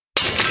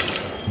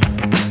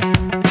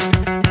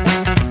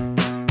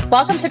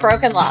Welcome to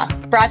Broken Law,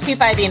 brought to you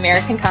by the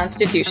American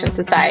Constitution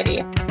Society,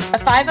 a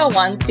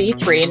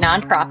 501c3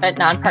 nonprofit,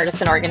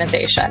 nonpartisan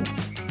organization.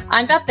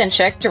 I'm Beth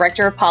Binchik,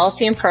 Director of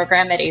Policy and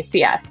Program at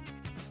ACS.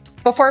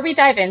 Before we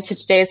dive into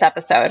today's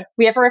episode,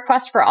 we have a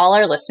request for all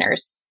our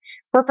listeners.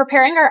 We're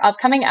preparing our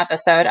upcoming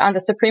episode on the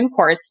Supreme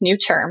Court's new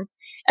term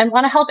and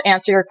want to help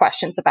answer your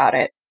questions about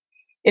it.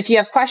 If you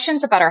have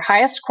questions about our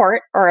highest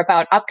court or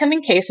about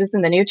upcoming cases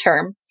in the new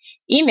term,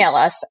 email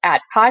us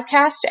at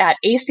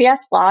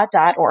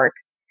podcast@acslaw.org.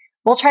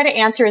 We'll try to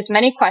answer as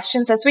many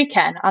questions as we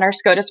can on our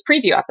SCOTUS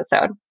preview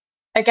episode.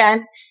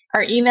 Again,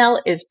 our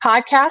email is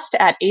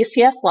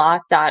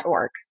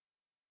podcast@acslaw.org.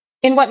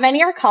 In what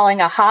many are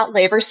calling a hot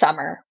labor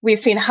summer, we've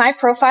seen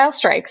high-profile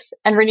strikes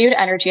and renewed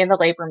energy in the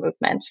labor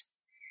movement.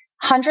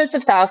 Hundreds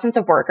of thousands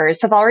of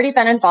workers have already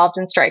been involved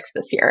in strikes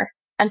this year,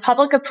 and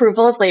public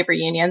approval of labor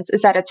unions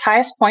is at its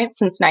highest point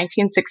since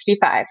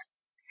 1965.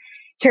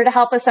 Here to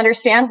help us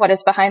understand what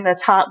is behind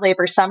this hot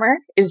labor summer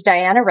is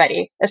Diana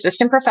Reddy,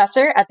 Assistant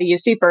Professor at the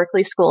UC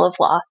Berkeley School of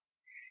Law.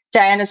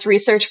 Diana's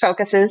research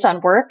focuses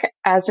on work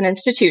as an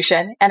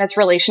institution and its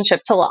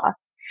relationship to law.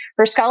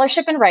 Her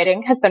scholarship and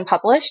writing has been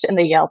published in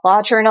the Yale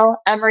Law Journal,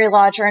 Emory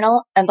Law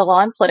Journal, and the Law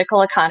and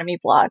Political Economy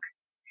blog.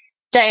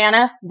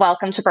 Diana,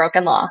 welcome to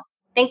Broken Law.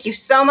 Thank you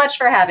so much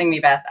for having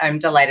me, Beth. I'm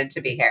delighted to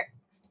be here.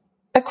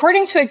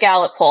 According to a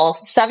Gallup poll,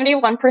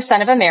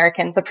 71% of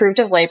Americans approved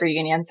of labor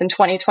unions in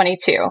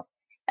 2022.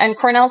 And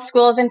Cornell's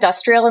School of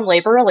Industrial and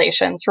Labor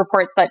Relations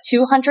reports that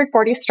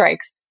 240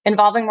 strikes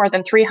involving more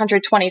than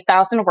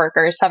 320,000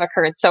 workers have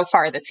occurred so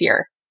far this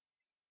year.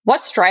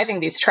 What's driving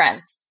these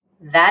trends?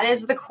 That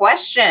is the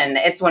question.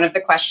 It's one of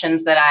the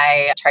questions that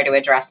I try to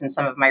address in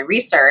some of my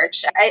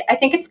research. I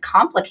think it's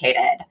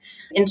complicated.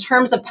 In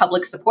terms of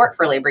public support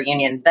for labor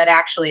unions, that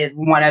actually is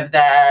one of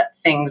the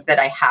things that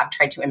I have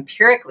tried to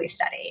empirically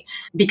study,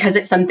 because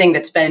it's something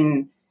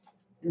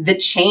the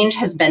change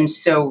has been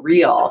so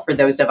real for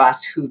those of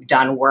us who've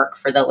done work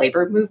for the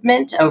labor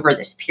movement over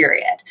this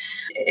period.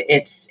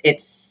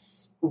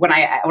 It's when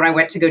I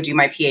went to go do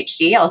my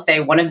PhD, I'll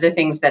say one of the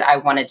things that I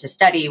wanted to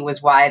study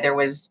was why there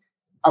was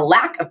a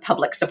lack of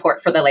public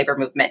support for the labor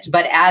movement.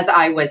 But as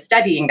I was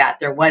studying that,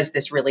 there was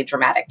this really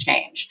dramatic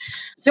change.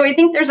 So I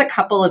think there's a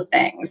couple of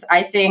things.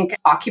 I think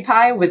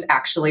Occupy was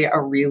actually a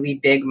really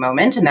big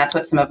moment. And that's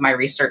what some of my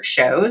research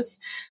shows,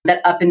 that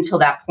up until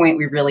that point,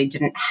 we really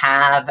didn't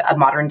have a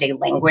modern day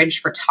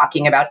language for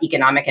talking about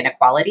economic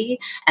inequality.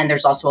 And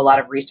there's also a lot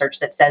of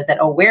research that says that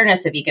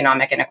awareness of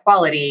economic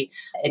inequality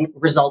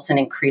results in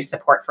increased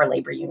support for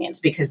labor unions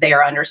because they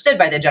are understood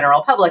by the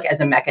general public as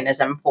a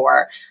mechanism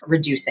for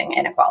reducing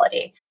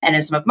inequality. And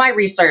in some of my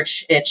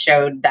research, it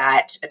showed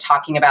that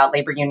talking about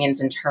labor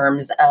unions in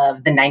terms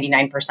of the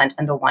 99%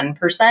 and the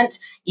 1%,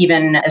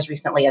 even as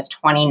recently as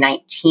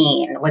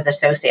 2019, was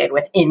associated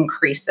with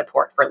increased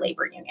support for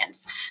labor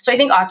unions. So I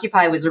think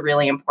Occupy was a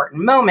really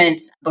important moment,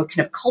 both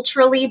kind of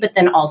culturally, but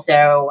then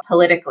also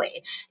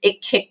politically.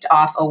 It kicked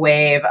off a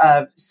wave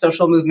of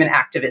social movement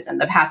activism.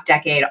 The past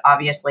decade,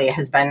 obviously,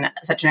 has been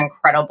such an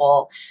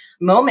incredible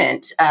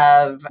moment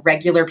of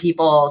regular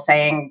people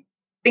saying,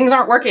 things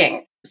aren't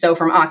working. So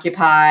from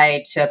Occupy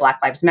to Black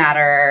Lives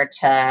Matter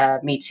to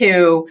Me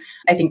Too,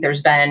 I think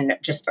there's been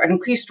just an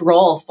increased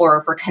role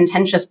for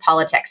contentious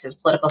politics, as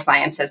political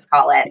scientists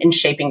call it, in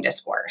shaping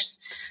discourse.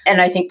 And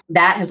I think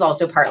that has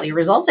also partly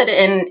resulted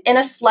in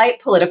a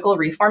slight political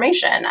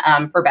reformation,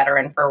 for better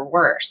and for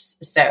worse.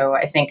 So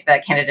I think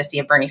the candidacy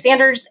of Bernie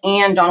Sanders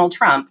and Donald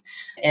Trump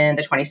in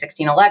the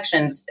 2016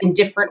 elections in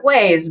different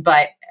ways,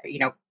 but,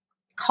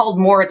 called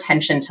more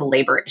attention to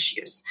labor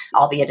issues,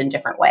 albeit in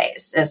different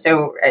ways.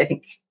 So I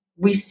think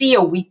we see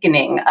a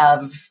weakening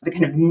of the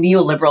kind of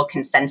neoliberal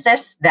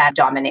consensus that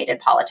dominated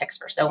politics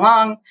for so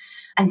long.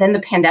 And then the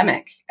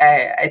pandemic.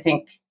 I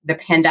think the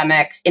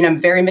pandemic, in a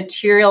very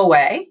material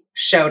way,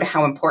 showed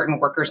how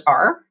important workers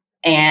are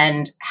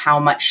and how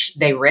much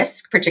they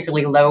risk,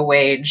 particularly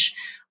low-wage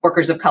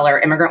workers of color,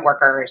 immigrant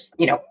workers,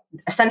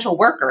 essential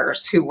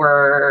workers who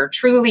were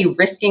truly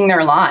risking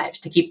their lives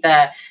to keep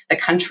the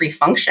country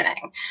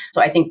functioning. So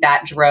I think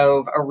that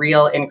drove a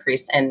real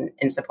increase in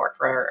support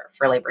for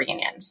labor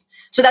unions.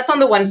 So that's on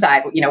the one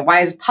side.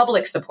 Why is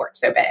public support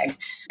so big?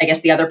 I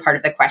guess the other part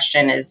of the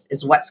question is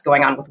what's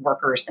going on with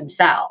workers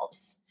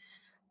themselves.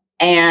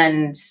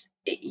 And,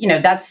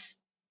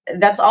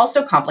 that's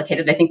also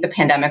complicated. I think the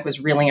pandemic was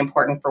really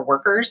important for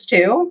workers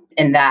too,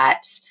 in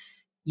that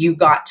you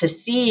got to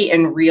see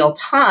in real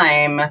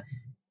time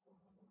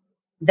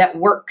that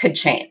work could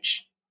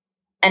change.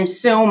 And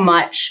so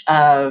much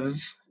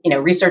of,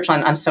 research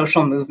on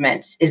social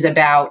movements is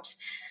about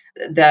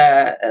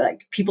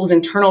people's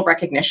internal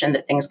recognition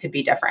that things could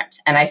be different.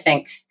 And I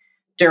think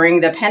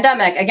during the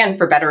pandemic, again,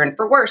 for better and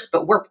for worse,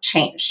 but work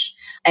changed.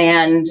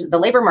 And the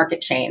labor market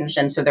changed.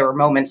 And so there were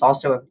moments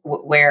also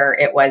where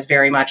it was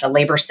very much a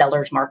labor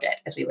seller's market,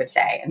 as we would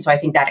say. And so I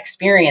think that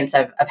experience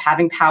of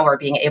having power,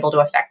 being able to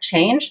affect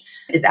change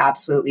is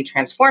absolutely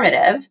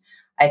transformative.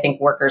 I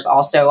think workers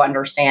also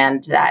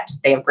understand that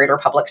they have greater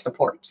public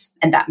support,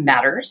 and that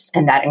matters,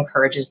 and that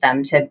encourages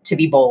them to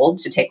be bold,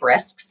 to take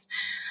risks.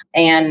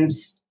 And,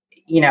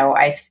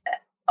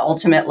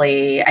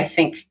 ultimately, I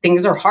think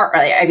things are hard.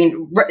 I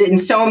mean, in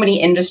so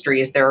many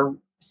industries, there are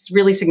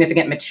really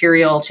significant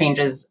material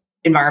changes,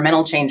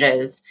 environmental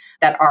changes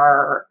that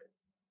are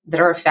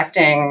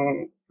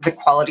affecting the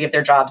quality of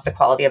their jobs, the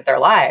quality of their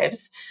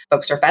lives.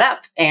 Folks are fed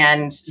up,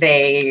 and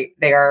they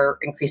are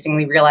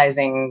increasingly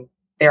realizing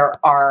there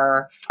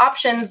are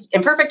options,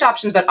 imperfect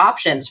options, but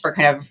options for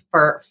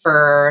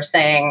for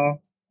saying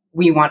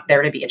we want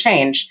there to be a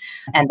change,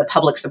 and the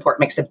public support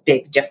makes a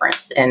big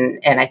difference in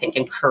I think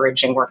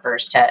encouraging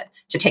workers to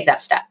take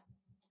that step.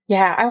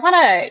 Yeah, I want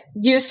to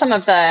use some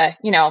of the,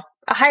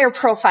 higher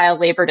profile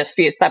labor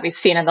disputes that we've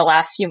seen in the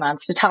last few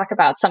months to talk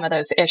about some of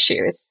those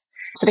issues.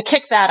 So to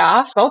kick that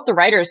off, both the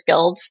Writers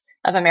Guild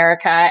of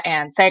America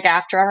and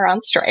SAG-AFTRA are on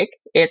strike.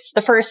 It's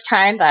the first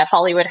time that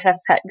Hollywood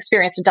has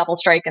experienced a double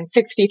strike in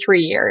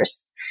 63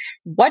 years.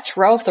 What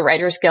drove the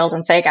Writers Guild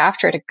and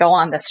SAG-AFTRA to go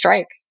on this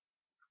strike?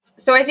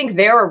 So I think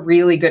they're a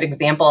really good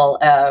example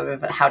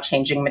of how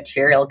changing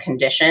material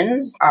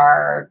conditions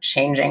are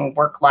changing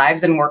work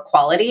lives and work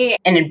quality.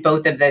 And in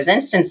both of those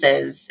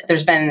instances,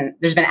 there's been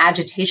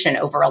agitation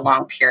over a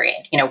long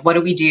period. What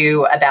do we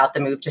do about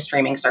the move to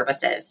streaming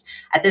services?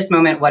 At this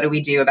moment, what do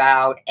we do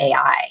about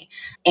AI?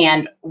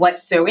 And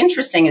what's so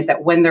interesting is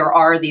that when there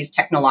are these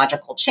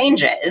technological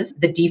changes,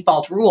 the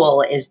default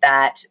rule is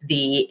that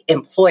the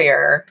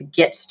employer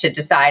gets to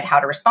decide how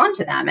to respond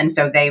to them. And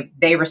so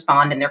they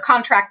respond in their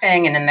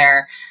contracting and in their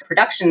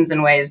productions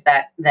in ways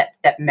that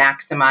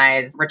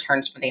maximize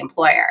returns for the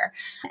employer.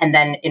 And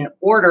then in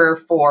order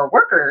for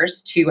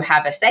workers to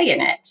have a say in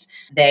it,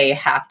 they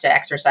have to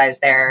exercise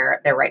their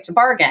right to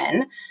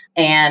bargain.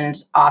 And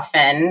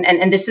often,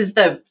 and this is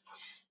the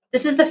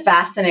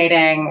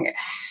fascinating,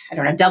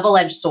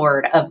 double-edged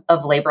sword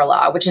of labor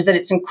law, which is that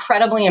it's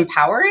incredibly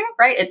empowering,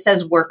 right? It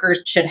says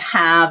workers should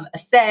have a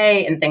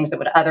say in things that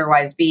would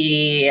otherwise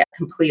be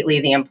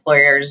completely the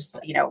employer's,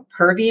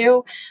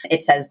 purview.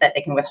 It says that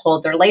they can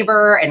withhold their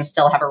labor and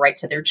still have a right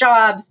to their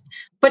jobs,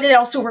 but it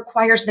also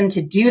requires them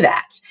to do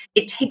that.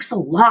 It takes a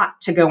lot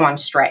to go on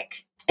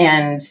strike.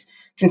 And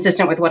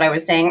consistent with what I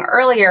was saying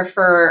earlier,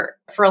 for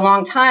a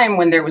long time,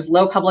 when there was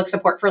low public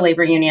support for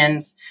labor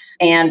unions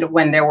and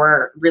when there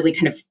were really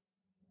kind of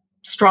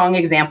strong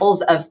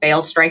examples of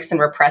failed strikes and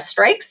repressed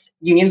strikes,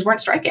 unions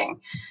weren't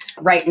striking.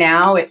 Right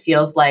now, it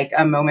feels like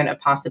a moment of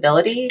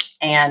possibility,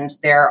 and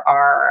there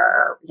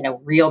are,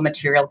 real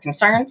material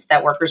concerns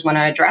that workers want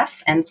to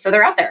address, and so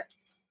they're out there.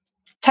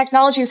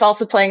 Technology is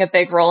also playing a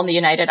big role in the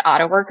United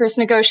Auto Workers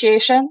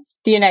negotiations.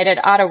 The United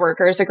Auto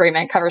Workers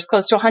agreement covers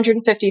close to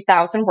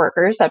 150,000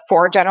 workers at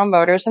Ford, General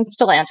Motors, and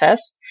Stellantis,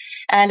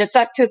 and it's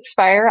set to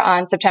expire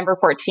on September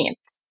 14th.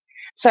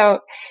 So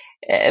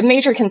a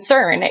major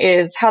concern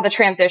is how the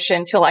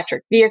transition to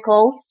electric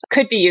vehicles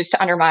could be used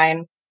to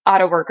undermine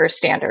auto worker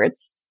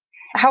standards.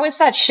 How is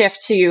that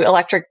shift to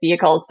electric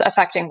vehicles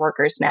affecting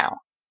workers now?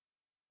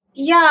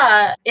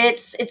 Yeah,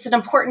 it's an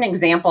important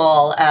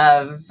example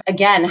of,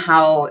 again,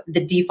 how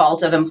the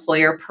default of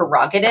employer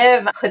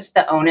prerogative puts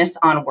the onus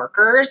on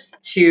workers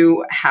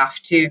to have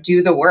to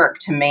do the work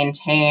to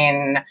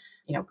maintain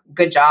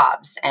good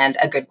jobs and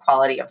a good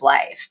quality of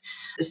life.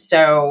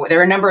 So there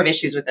are a number of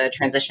issues with the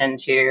transition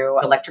to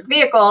electric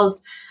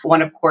vehicles.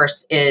 One, of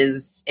course,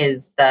 is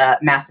the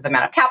massive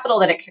amount of capital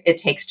that it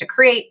takes to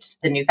create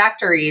the new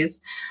factories.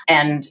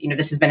 And,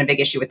 this has been a big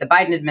issue with the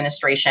Biden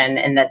administration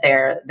in that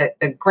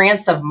the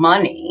grants of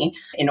money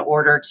in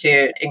order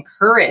to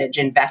encourage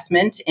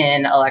investment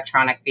in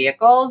electronic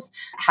vehicles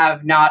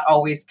have not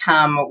always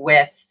come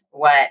with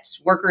what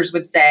workers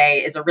would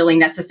say is a really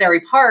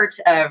necessary part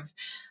of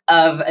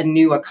a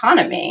new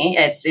economy.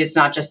 It's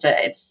not just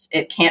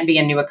it can't be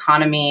a new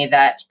economy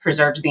that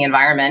preserves the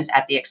environment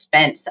at the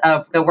expense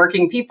of the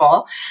working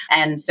people.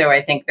 And so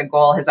I think the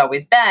goal has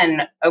always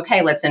been,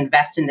 okay, let's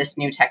invest in this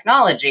new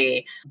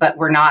technology, but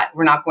we're not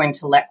going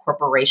to let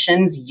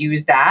corporations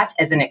use that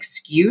as an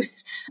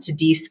excuse to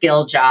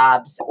de-skill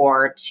jobs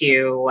or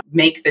to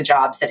make the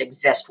jobs that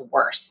exist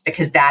worse,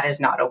 because that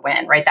is not a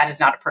win, right? That is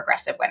not a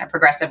progressive win. A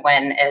progressive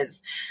win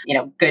is,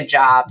 good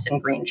jobs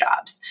and green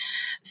jobs.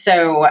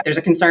 So there's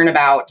a concern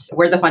about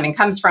where the funding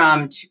comes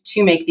from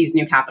to make these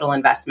new capital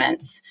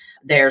investments.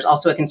 There's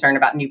also a concern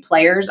about new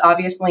players,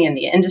 obviously, in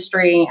the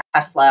industry.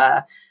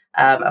 Tesla,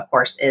 of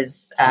course,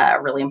 is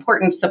a really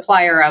important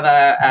supplier of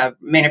a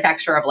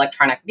manufacturer of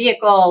electronic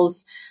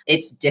vehicles.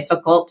 It's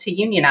difficult to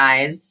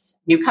unionize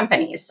new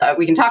companies.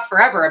 We can talk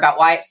forever about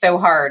why it's so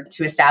hard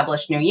to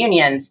establish new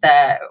unions.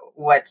 The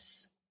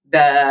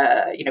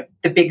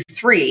big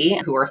three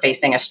who are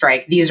facing a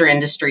strike, these are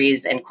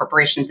industries and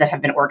corporations that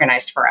have been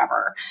organized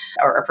forever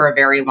or for a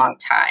very long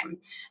time.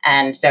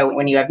 And so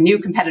when you have new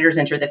competitors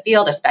enter the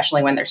field,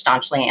 especially when they're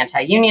staunchly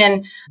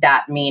anti-union,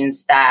 that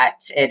means that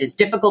it is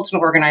difficult to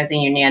organize a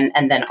union.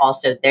 And then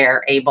also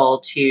they're able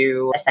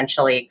to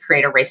essentially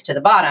create a race to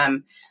the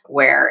bottom,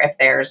 where if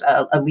there's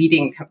a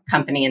leading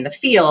company in the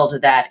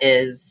field that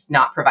is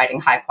not providing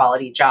high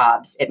quality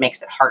jobs, it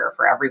makes it harder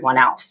for everyone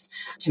else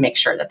to make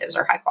sure that those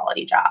are high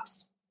quality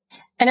jobs.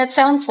 And it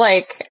sounds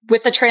like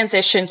with the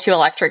transition to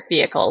electric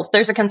vehicles,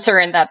 there's a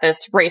concern that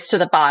this race to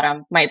the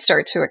bottom might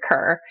start to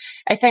occur.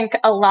 I think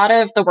a lot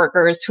of the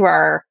workers who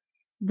are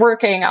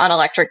working on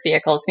electric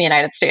vehicles in the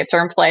United States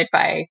are employed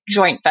by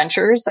joint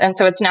ventures. And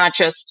so it's not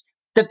just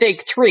the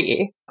big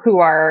three who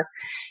are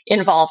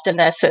involved in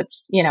this.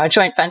 It's, a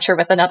joint venture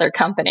with another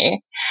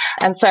company.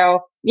 And so,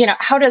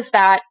 how does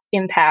that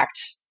impact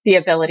the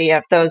ability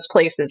of those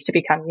places to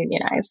become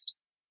unionized?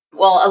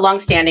 Well, a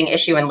longstanding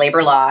issue in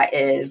labor law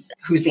is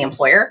who's the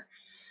employer.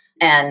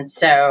 And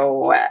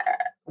so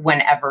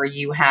whenever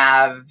you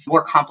have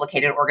more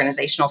complicated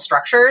organizational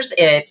structures,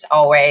 it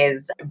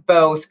always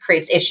both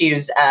creates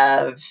issues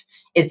of,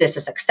 is this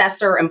a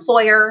successor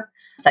employer,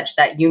 such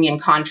that union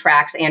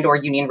contracts and or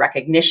union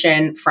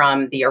recognition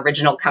from the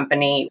original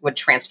company would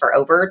transfer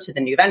over to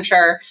the new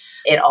venture.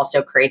 It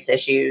also creates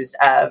issues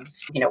of,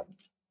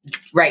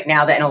 right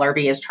now the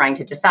NLRB is trying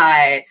to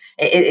decide,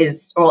 it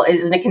is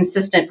in a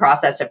consistent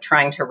process of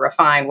trying to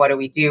refine what do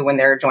we do when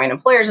there are joint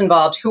employers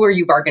involved? Who are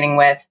you bargaining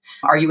with?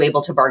 Are you able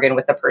to bargain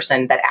with the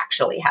person that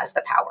actually has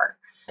the power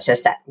to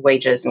set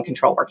wages and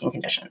control working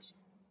conditions?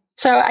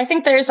 So I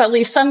think there's at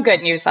least some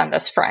good news on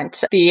this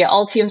front. The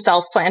Ultium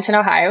Cells plant in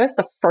Ohio is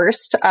the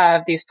first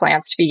of these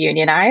plants to be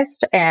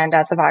unionized. And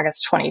as of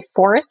August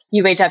 24th,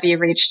 UAW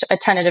reached a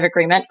tentative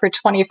agreement for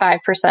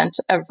 25%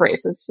 of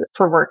raises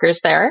for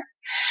workers there.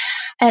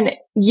 And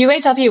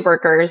UAW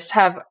workers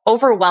have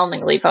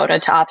overwhelmingly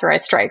voted to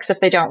authorize strikes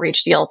if they don't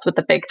reach deals with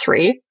the big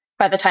three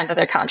by the time that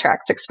their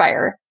contracts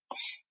expire.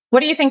 What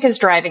do you think is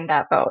driving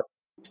that vote?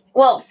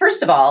 Well,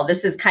 first of all,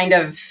 this is kind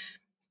of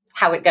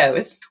how it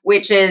goes,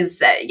 which is,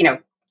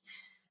 the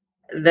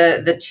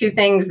two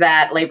things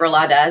that labor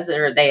law does,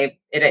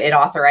 it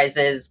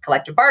authorizes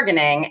collective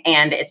bargaining,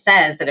 and it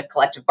says that if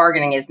collective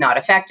bargaining is not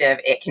effective,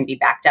 it can be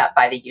backed up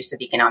by the use of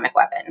economic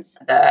weapons.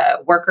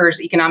 The workers'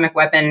 economic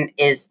weapon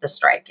is the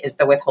strike, is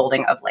the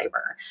withholding of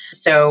labor.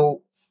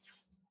 So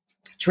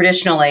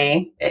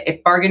traditionally,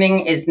 if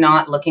bargaining is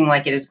not looking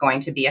like it is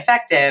going to be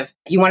effective,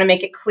 you want to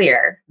make it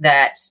clear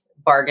that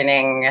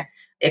bargaining,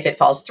 if it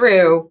falls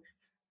through,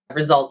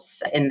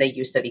 results in the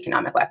use of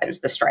economic weapons,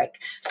 the strike.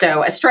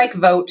 So a strike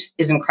vote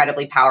is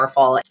incredibly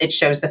powerful. It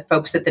shows the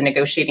folks at the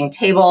negotiating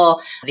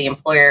table, the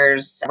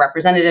employers'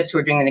 representatives who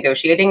are doing the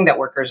negotiating, that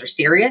workers are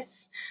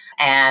serious.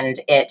 And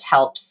it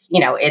helps,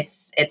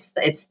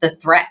 it's the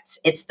threat.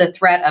 It's the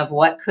threat of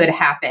what could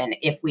happen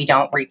if we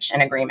don't reach an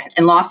agreement.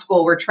 In law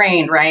school, we're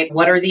trained, right?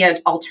 What are the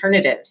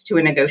alternatives to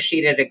a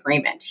negotiated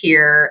agreement?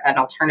 Here, an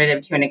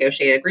alternative to a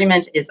negotiated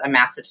agreement is a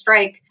massive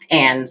strike.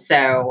 And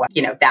so,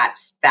 that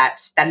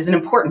is an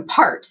important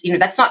part.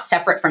 That's not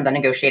separate from the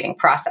negotiating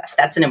process.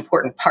 That's an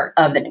important part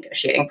of the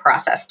negotiating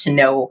process to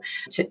know,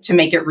 to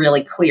make it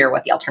really clear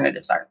what the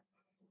alternatives are.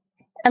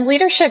 And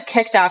leadership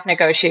kicked off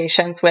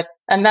negotiations with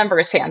a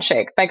members'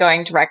 handshake by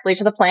going directly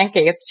to the plant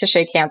gates to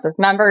shake hands with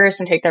members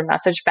and take their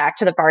message back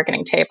to the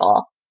bargaining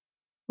table.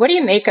 What do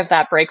you make of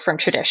that break from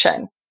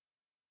tradition?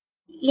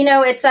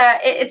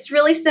 It's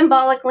really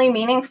symbolically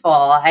meaningful.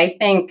 I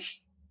think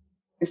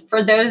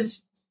for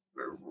those,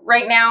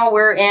 right now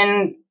we're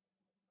in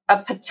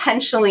a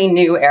potentially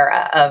new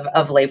era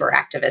of labor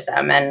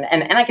activism.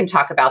 And I can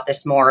talk about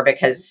this more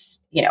because,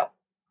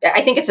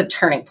 I think it's a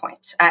turning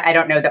point. I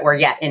don't know that we're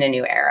yet in a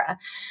new era.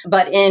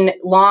 But in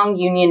long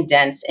union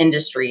dense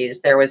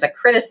industries, there was a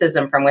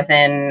criticism from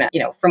within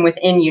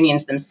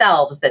unions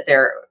themselves that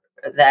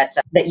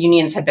that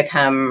unions had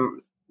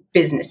become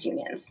business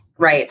unions,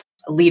 right?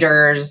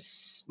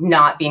 Leaders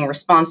not being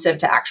responsive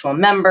to actual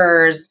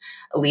members,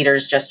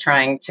 leaders just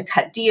trying to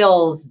cut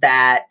deals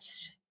that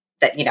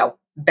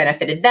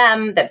benefited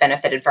them, that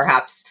benefited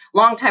perhaps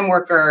longtime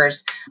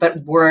workers,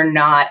 but were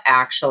not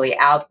actually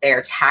out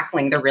there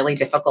tackling the really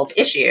difficult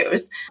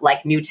issues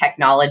like new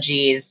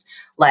technologies,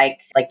 like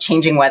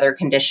changing weather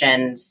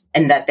conditions,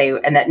 and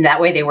that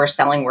way they were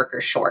selling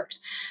workers short.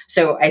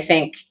 So I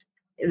think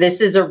this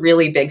is a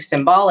really big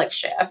symbolic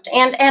shift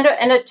and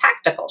a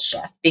tactical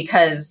shift,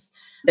 because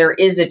there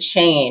is a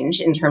change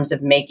in terms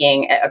of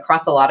making,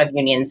 across a lot of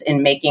unions,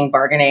 in making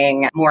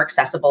bargaining more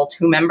accessible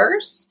to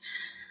members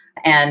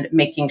and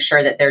making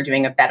sure that they're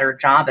doing a better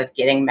job of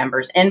getting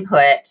members'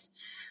 input,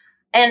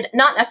 and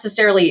not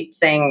necessarily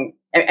saying,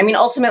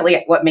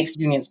 ultimately what makes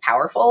unions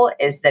powerful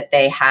is that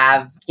they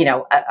have,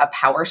 a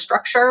power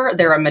structure.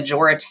 They're a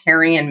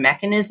majoritarian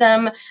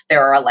mechanism.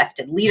 There are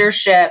elected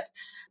leadership.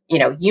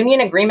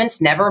 Union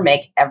agreements never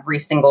make every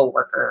single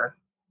worker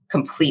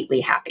completely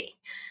happy.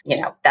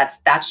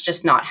 That's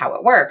just not how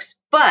it works.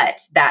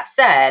 But that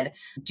said,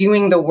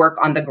 doing the work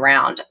on the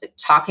ground,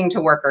 talking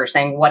to workers,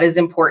 saying what is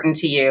important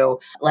to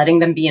you, letting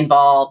them be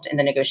involved in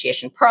the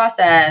negotiation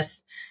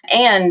process.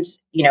 And,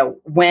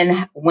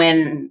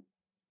 when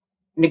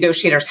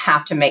negotiators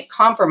have to make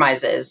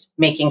compromises,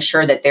 making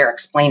sure that they're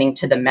explaining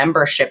to the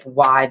membership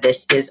why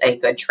this is a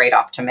good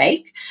trade-off to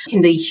make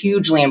can be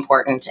hugely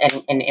important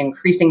in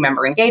increasing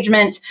member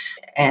engagement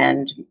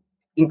and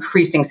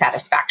increasing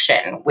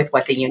satisfaction with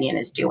what the union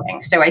is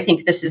doing. So I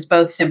think this is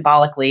both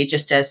symbolically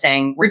just as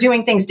saying we're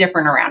doing things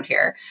different around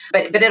here,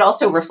 but it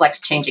also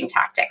reflects changing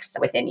tactics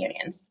within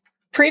unions.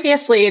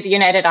 Previously, the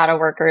United Auto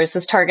Workers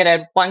has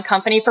targeted one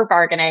company for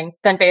bargaining,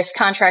 then based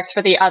contracts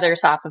for the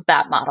others off of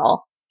that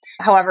model.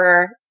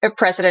 However,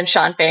 President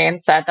Shawn Fain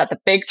said that the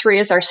big three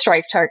is our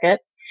strike target,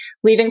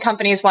 leaving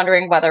companies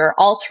wondering whether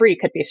all three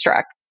could be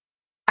struck.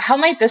 How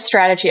might this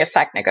strategy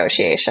affect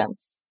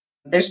negotiations?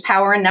 There's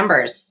power in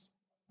numbers.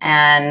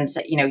 And,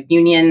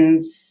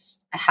 unions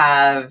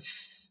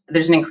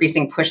there's an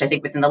increasing push, I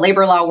think, within the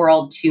labor law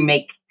world to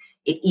make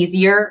it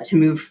easier to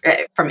move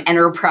from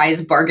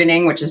enterprise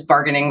bargaining, which is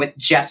bargaining with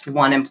just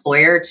one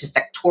employer, to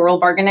sectoral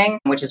bargaining,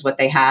 which is what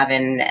they have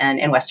in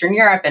Western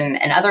Europe and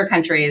other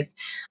countries.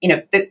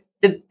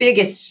 The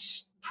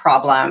biggest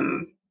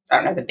problem, I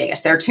don't know the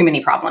biggest, there are too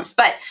many problems,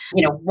 but,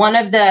 one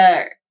of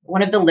the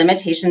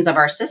limitations of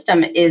our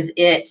system is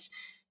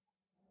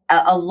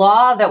a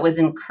law that was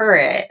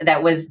encouraged,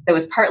 that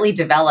was partly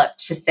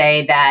developed to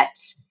say that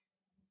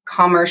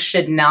commerce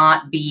should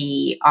not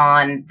be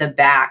on the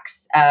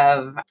backs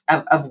of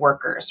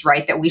workers,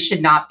 right? That we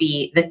should not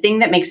be, the thing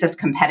that makes us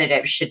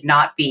competitive should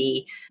not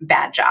be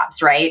bad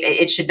jobs, right?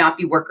 It should not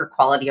be worker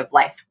quality of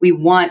life. We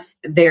want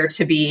there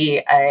to be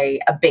a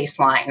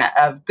baseline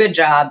of good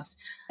jobs.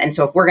 And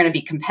so if we're going to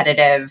be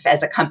competitive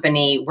as a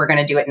company, we're going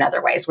to do it in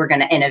other ways. We're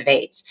going to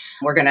innovate.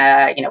 We're going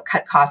to,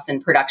 cut costs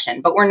in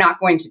production, but we're not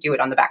going to do it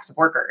on the backs of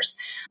workers.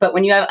 But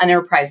when you have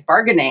enterprise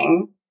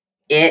bargaining,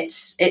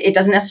 it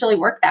doesn't necessarily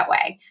work that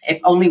way. If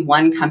only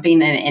one company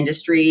in an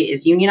industry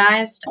is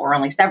unionized, or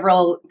only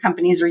several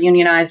companies are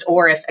unionized,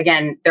 or if,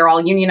 again, they're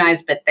all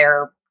unionized, but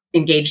they're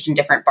engaged in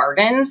different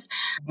bargains,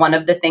 one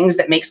of the things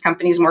that makes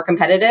companies more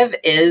competitive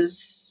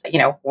is,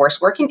 worse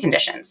working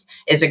conditions,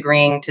 is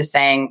agreeing to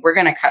saying, we're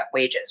going to cut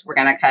wages, we're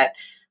going to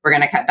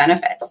cut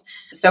benefits.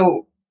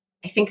 So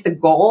I think the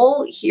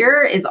goal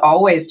here is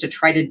always to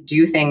try to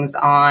do things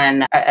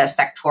on a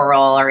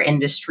sectoral or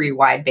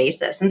industry-wide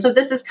basis. And so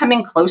this is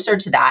coming closer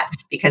to that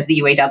because the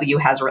UAW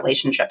has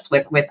relationships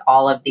with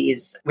all of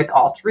these, with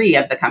all three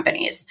of the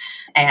companies.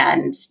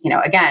 And,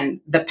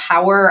 again, the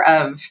power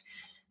of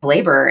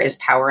labor is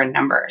power in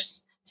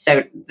numbers.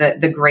 So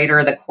the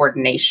greater the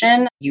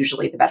coordination,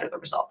 usually the better the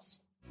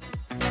results.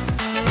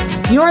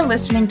 You're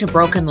listening to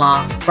Broken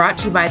Law, brought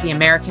to you by the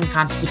American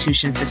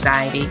Constitution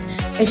Society.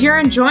 If you're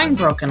enjoying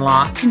Broken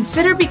Law,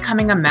 consider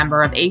becoming a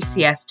member of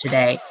ACS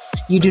today.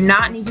 You do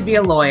not need to be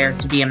a lawyer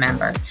to be a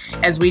member.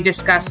 As we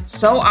discuss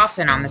so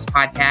often on this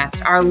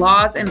podcast, our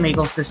laws and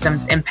legal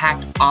systems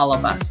impact all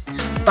of us.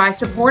 By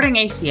supporting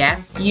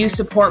ACS, you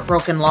support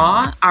Broken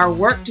Law, our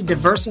work to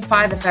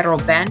diversify the federal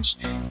bench,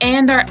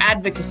 and our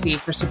advocacy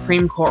for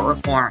Supreme Court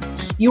reform.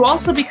 You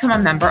also become a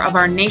member of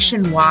our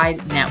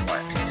nationwide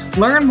network.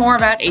 Learn more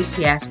about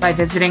ACS by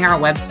visiting our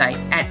website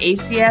at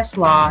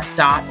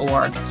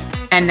acslaw.org.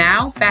 And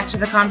now, back to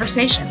the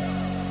conversation.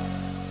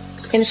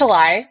 In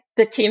July,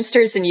 the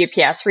Teamsters and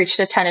UPS reached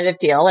a tentative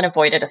deal and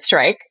avoided a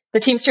strike. The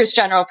Teamsters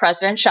General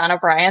President, Sean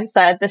O'Brien,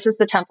 said this is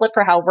the template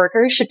for how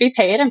workers should be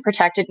paid and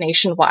protected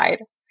nationwide.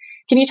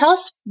 Can you tell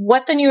us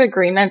what the new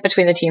agreement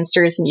between the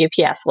Teamsters and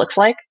UPS looks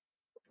like?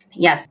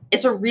 Yes,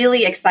 it's a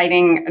really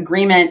exciting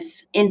agreement,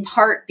 in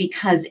part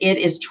because it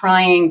is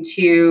trying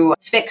to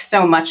fix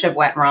so much of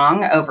what went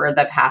wrong over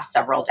the past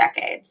several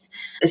decades.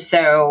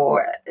 So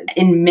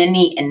in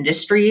many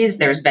industries,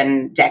 there's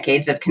been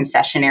decades of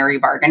concessionary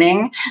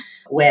bargaining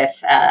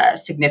with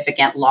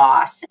significant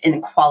loss in the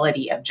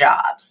quality of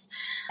jobs.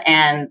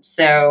 And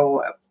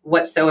so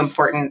what's so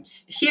important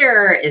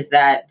here is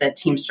that the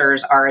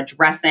Teamsters are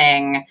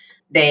addressing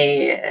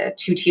the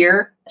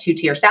two-tier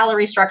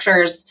salary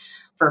structures.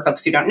 For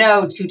folks who don't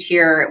know,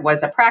 two-tier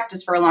was a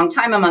practice for a long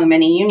time among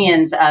many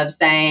unions of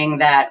saying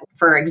that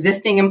for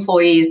existing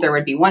employees, there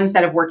would be one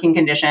set of working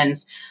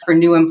conditions. For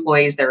new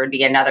employees, there would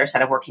be another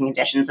set of working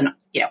conditions and,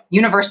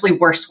 universally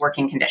worse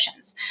working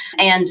conditions.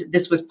 And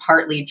this was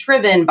partly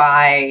driven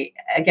by,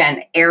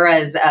 again,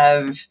 eras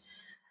of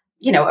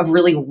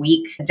really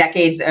weak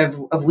decades of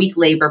weak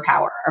labor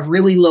power, of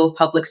really low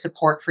public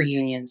support for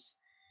unions.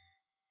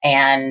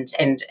 And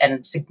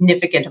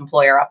significant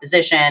employer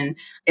opposition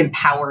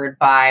empowered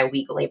by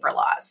weak labor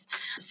laws.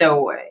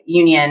 So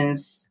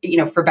unions,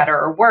 for better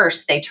or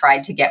worse, they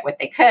tried to get what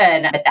they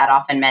could, but that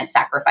often meant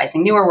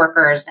sacrificing newer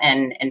workers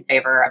in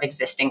favor of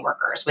existing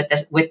workers. And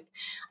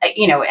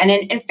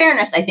in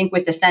fairness, I think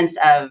with the sense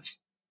of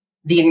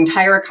the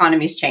entire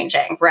economy is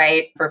changing,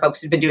 right? For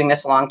folks who've been doing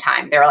this a long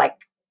time, they're like,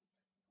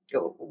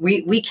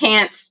 we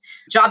can't.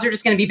 Jobs are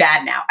just going to be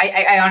bad now.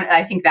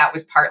 I think that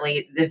was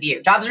partly the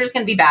view. Jobs are just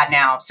going to be bad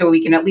now, so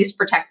we can at least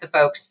protect the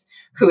folks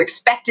who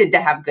expected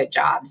to have good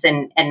jobs,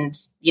 and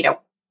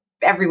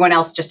everyone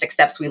else just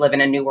accepts we live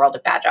in a new world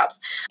of bad jobs.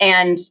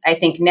 And I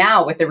think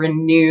now with the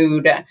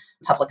renewed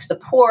public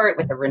support,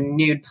 with the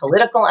renewed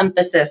political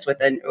emphasis,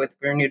 with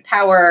renewed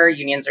power,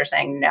 unions are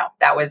saying no.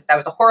 That was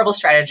a horrible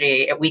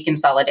strategy. It weakened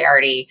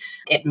solidarity.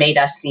 It made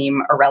us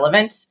seem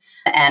irrelevant.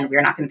 And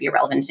we're not going to be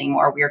irrelevant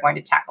anymore. We are going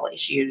to tackle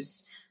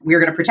issues. We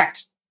are going to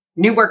protect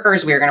new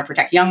workers. We are going to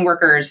protect young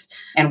workers.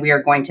 And we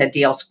are going to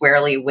deal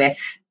squarely with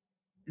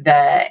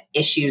the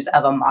issues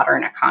of a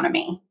modern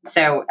economy.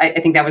 So I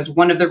think that was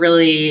one of the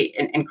really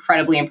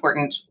incredibly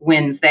important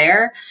wins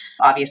there.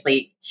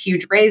 Obviously,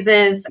 huge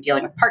raises,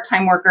 dealing with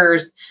part-time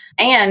workers,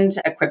 and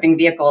equipping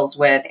vehicles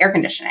with air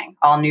conditioning.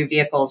 All new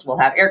vehicles will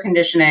have air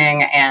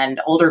conditioning, and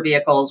older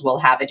vehicles will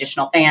have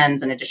additional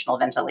fans and additional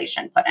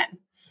ventilation put in.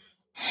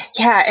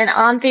 Yeah, and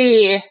on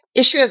the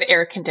issue of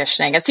air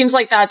conditioning, it seems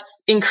like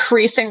that's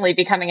increasingly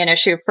becoming an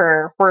issue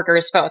for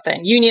workers both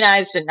in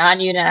unionized and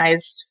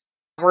non-unionized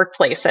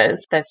workplaces.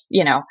 This,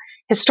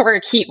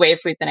 historic heat wave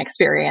we've been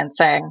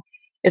experiencing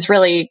is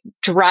really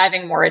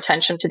driving more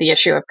attention to the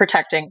issue of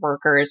protecting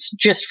workers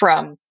just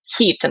from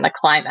heat and the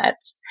climate.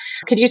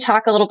 Could you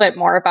talk a little bit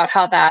more about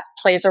how that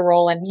plays a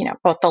role in,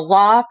 both the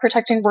law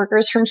protecting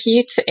workers from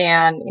heat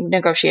and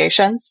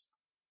negotiations?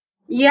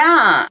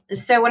 Yeah.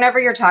 So whenever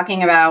you're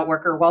talking about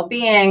worker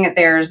well-being,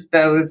 there's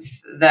both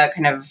the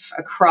kind of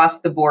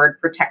across the board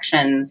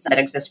protections that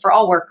exist for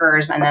all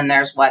workers, and then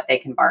there's what they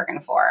can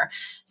bargain for.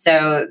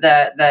 So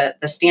the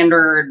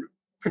standard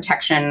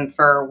protection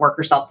for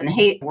worker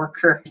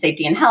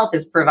safety and health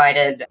is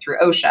provided through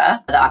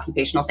OSHA, the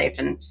Occupational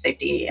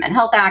Safety and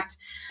Health Act,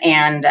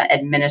 and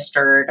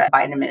administered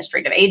by an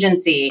administrative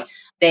agency.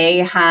 They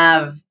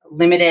have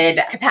limited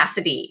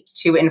capacity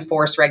to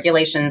enforce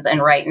regulations.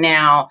 And right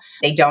now,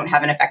 they don't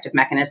have an effective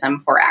mechanism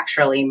for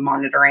actually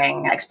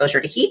monitoring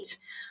exposure to heat.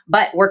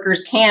 But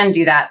workers can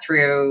do that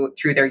through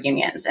their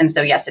unions. And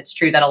so, yes, it's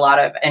true that a lot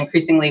of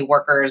increasingly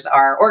workers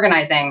are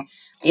organizing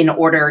in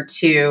order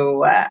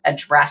to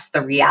address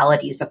the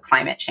realities of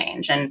climate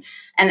change. And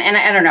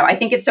I don't know, I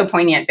think it's so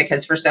poignant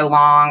because for so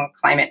long,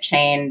 climate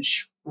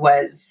change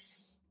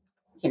was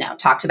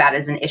talked about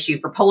as an issue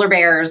for polar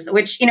bears,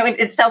 which, it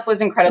itself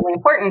was incredibly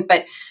important,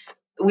 but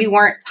we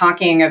weren't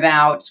talking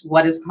about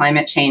what does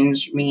climate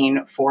change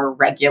mean for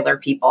regular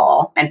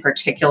people, and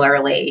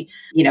particularly,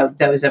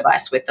 those of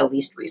us with the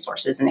least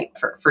resources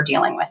for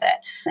dealing with it.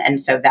 And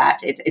so that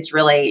it's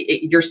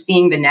really, you're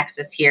seeing the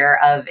nexus here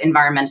of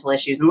environmental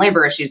issues and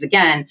labor issues.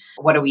 Again,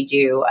 what do we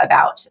do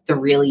about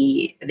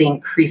the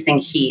increasing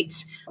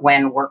heat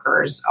when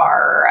workers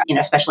are,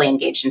 especially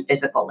engaged in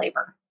physical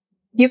labor?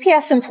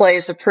 UPS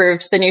employees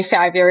approved the new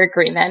 5-year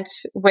agreement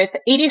with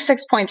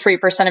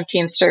 86.3% of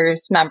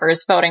Teamsters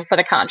members voting for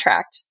the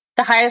contract,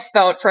 the highest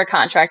vote for a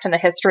contract in the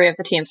history of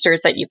the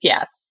Teamsters at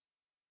UPS.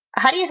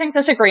 How do you think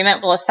this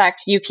agreement will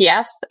affect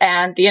UPS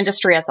and the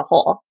industry as a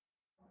whole?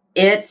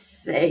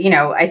 It's,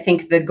 I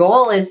think the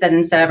goal is that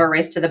instead of a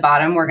race to the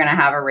bottom, we're going to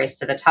have a race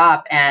to the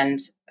top.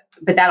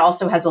 But that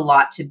also has a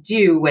lot to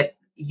do with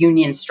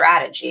union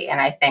strategy. And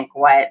I think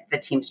what the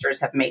Teamsters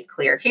have made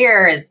clear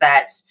here is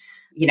that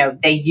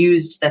they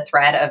used the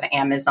threat of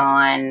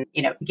Amazon,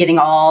 getting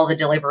all the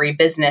delivery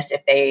business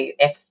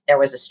if there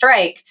was a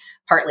strike,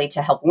 partly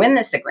to help win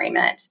this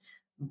agreement.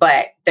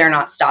 But they're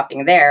not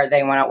stopping there.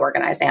 They want to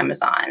organize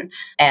Amazon.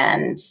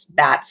 And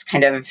that's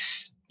kind of,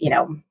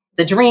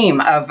 the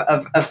dream of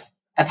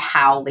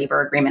how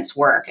labor agreements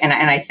work. And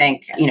I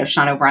think,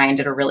 Sean O'Brien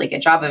did a really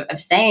good job of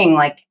saying,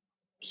 like,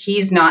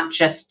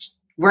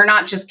 we're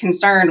not just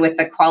concerned with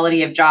the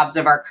quality of jobs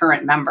of our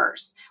current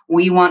members.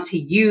 We want to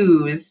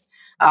use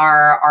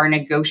our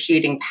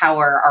negotiating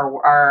power,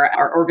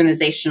 our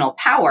organizational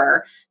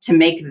power to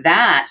make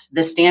that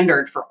the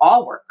standard for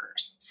all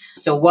workers.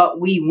 So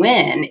what we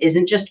win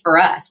isn't just for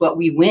us. What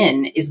we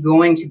win is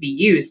going to be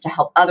used to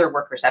help other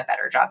workers have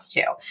better jobs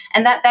too.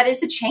 And that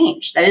is a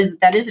change.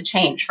 That is a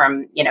change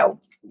from,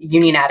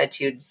 union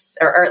attitudes,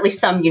 or at least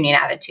some union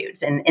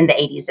attitudes in the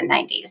 80s and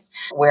 90s,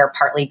 where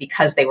partly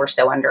because they were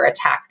so under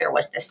attack, there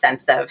was this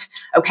sense of,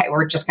 okay,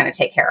 we're just going to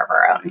take care of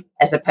our own,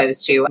 as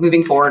opposed to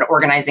moving forward,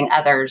 organizing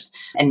others,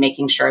 and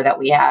making sure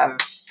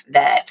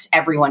that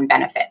everyone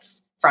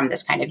benefits from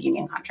this kind of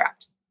union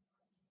contract.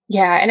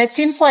 Yeah, and it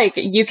seems like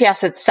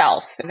UPS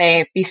itself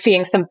may be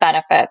seeing some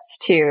benefits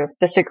to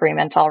this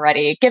agreement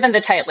already, given the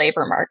tight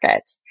labor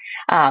market.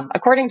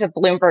 According to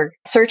Bloomberg,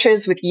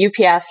 searches with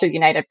UPS or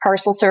United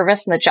Parcel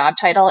Service in the job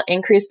title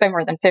increased by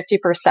more than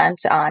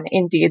 50% on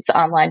Indeed's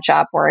online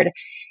job board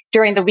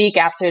during the week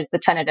after the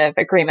tentative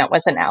agreement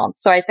was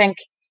announced. So I think,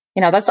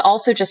 that's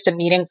also just a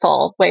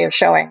meaningful way of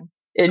showing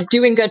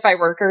doing good by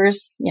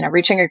workers,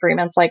 reaching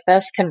agreements like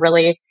this can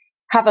really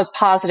have a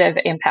positive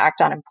impact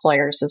on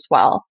employers as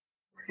well.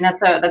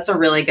 That's a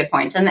really good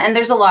point. And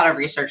there's a lot of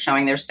research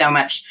showing there's so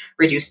much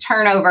reduced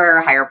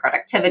turnover, higher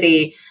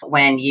productivity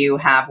when you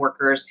have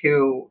workers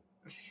who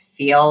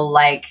feel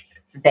like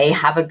they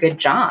have a good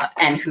job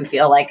and who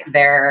feel like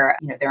their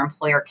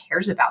employer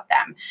cares about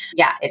them.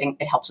 Yeah,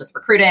 it helps with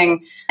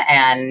recruiting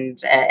and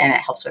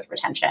it helps with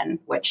retention,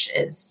 which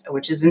is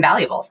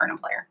invaluable for an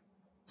employer.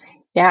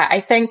 Yeah,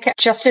 I think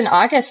just in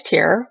August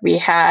here, we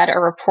had a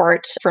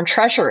report from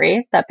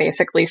Treasury that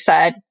basically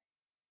said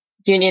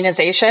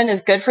unionization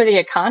is good for the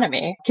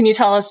economy. Can you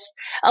tell us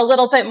a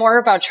little bit more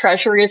about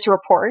Treasury's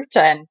report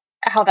and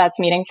how that's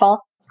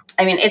meaningful?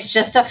 I mean, it's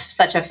just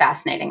such a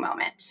fascinating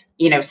moment.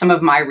 Some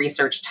of my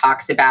research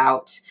talks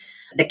about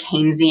the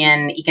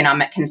Keynesian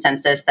economic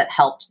consensus that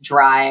helped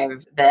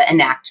drive the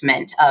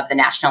enactment of the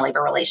National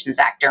Labor Relations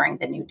Act during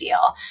the New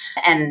Deal.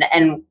 And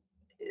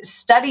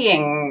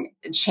studying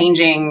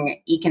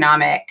changing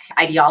economic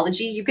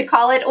ideology, you could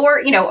call it,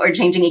 or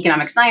changing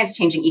economic science,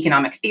 changing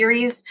economic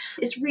theories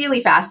is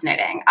really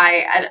fascinating.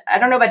 I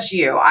don't know about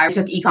you. I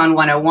took Econ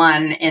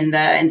 101 in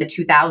the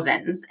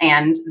 2000s,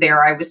 and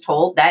there I was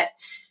told that,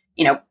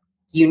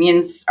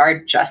 unions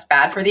are just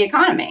bad for the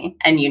economy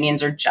and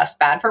unions are just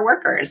bad for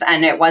workers.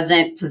 And it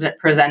wasn't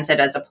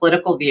presented as a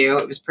political view.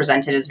 It was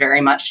presented as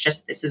very much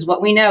just, this is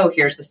what we know.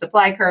 Here's the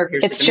supply curve.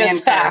 Here's the demand curve.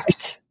 It's just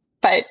fact.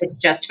 But it's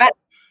just fact.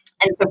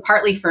 And so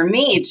partly for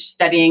me,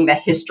 studying the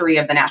history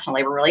of the National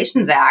Labor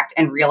Relations Act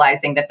and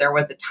realizing that there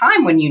was a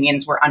time when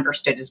unions were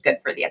understood as good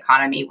for the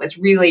economy was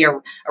really a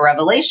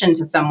revelation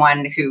to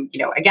someone who,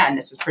 again,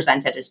 this was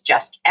presented as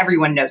just,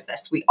 everyone knows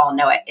this. We all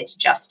know it. It's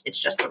just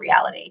the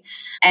reality.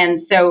 And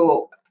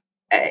so,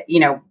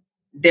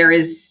 there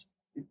is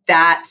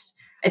that,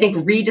 I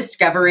think,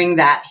 rediscovering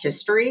that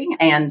history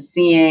and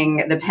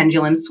seeing the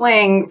pendulum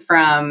swing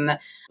from,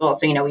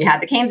 we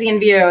had the Keynesian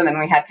view, and then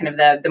we had kind of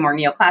the more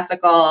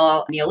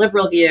neoclassical,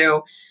 neoliberal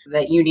view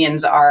that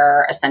unions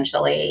are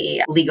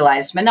essentially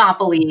legalized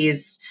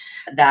monopolies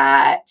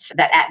that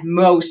at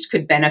most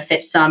could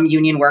benefit some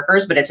union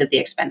workers, but it's at the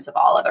expense of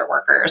all other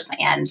workers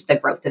and the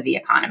growth of the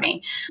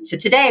economy. To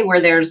today,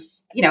 where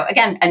there's,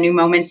 again, a new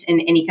moment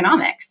in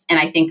economics, and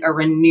I think a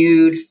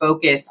renewed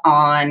focus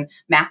on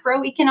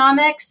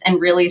macroeconomics and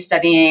really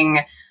studying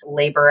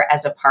labor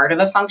as a part of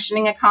a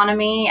functioning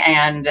economy.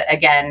 And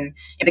again,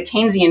 the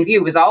Keynesian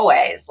view was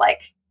always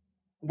like,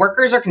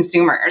 workers are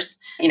consumers.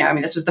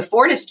 This was the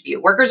Fordist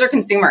view. Workers are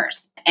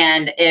consumers.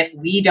 And if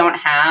we don't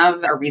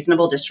have a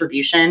reasonable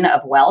distribution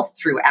of wealth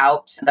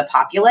throughout the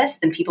populace,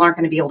 then people aren't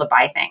going to be able to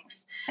buy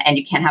things. And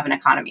you can't have an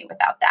economy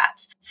without that.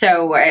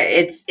 So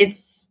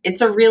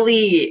it's a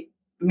really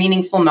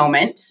meaningful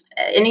moment.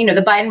 And,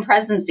 the Biden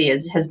presidency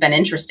has been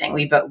interesting.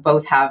 We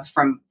both have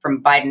from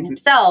Biden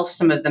himself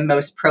some of the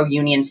most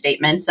pro-union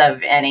statements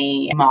of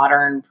any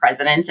modern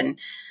president and,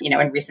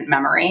 in recent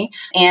memory.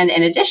 And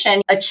in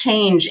addition, a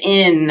change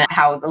in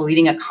how the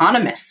leading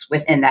economists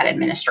within that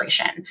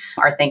administration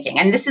are thinking.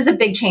 And this is a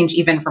big change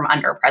even from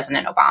under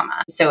President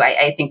Obama. So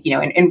I think,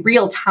 in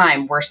real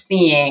time, we're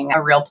seeing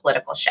a real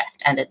political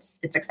shift, and it's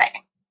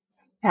exciting.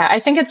 Yeah,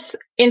 I think it's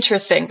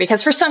interesting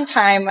because for some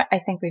time, I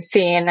think we've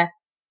seen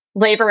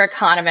labor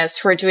economists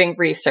who are doing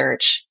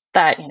research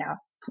that,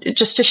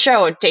 just to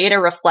show data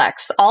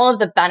reflects all of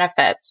the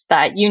benefits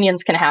that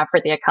unions can have for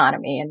the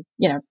economy and,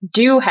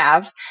 do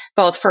have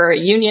both for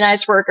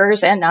unionized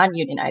workers and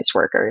non-unionized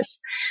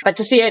workers. But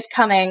to see it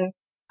coming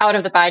out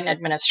of the Biden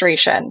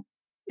administration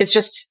is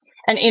just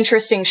an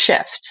interesting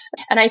shift.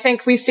 And I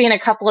think we've seen a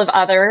couple of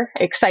other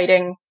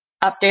exciting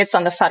updates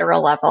on the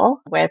federal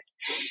level with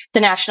the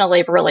National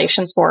Labor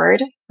Relations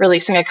Board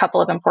releasing a couple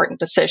of important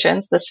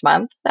decisions this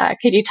month.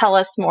 Could you tell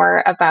us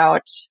more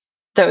about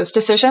those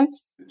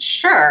decisions?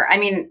 Sure.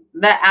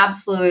 The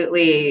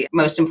absolutely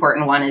most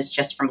important one is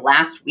just from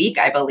last week,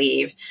 I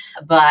believe,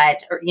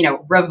 but,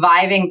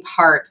 reviving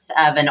parts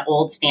of an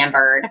old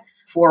standard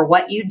for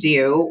what you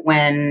do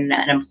when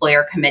an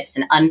employer commits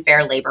an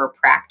unfair labor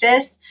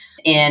practice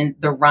in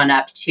the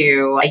run-up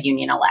to a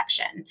union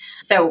election.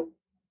 So,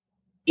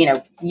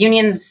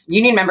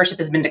 union membership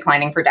has been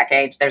declining for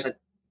decades. There's an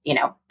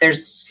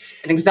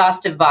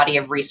exhaustive body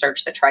of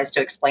research that tries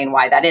to explain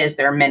why that is.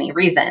 There are many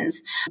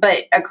reasons,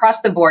 but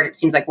across the board, it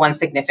seems like one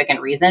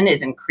significant reason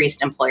is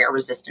increased employer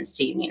resistance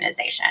to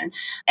unionization.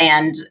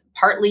 And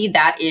partly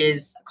that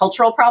is a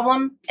cultural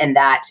problem, and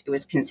that it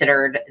was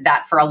considered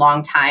that for a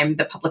long time,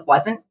 the public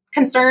wasn't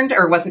concerned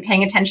or wasn't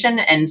paying attention.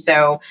 And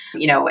so,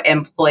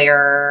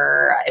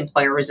 employer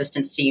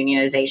resistance to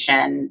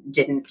unionization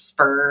didn't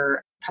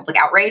spur public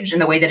outrage in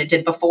the way that it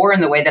did before,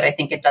 and the way that I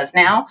think it does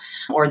now,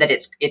 or that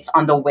it's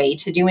on the way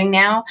to doing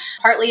now.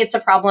 Partly it's a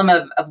problem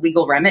of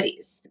legal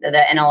remedies. The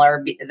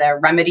NLRB, the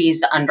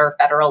remedies under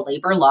federal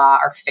labor law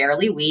are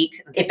fairly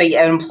weak. If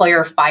an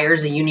employer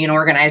fires a union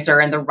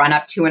organizer in the run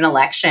up to an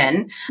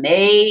election,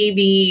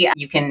 maybe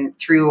you can,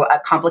 through a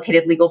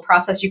complicated legal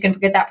process, you can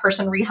get that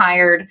person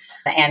rehired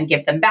and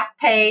give them back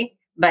pay.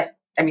 But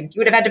you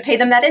would have had to pay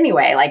them that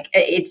anyway.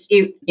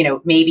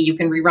 Maybe you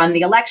can rerun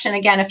the election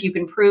again if you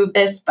can prove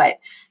this, but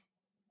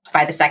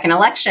by the second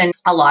election,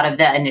 a lot of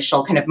the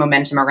initial kind of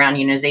momentum around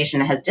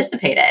unionization has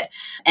dissipated.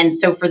 And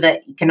so for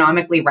the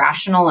economically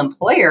rational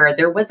employer,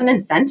 there was an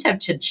incentive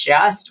to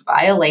just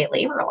violate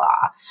labor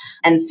law.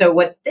 And so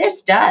what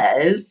this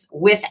does,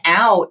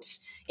 without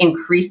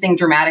increasing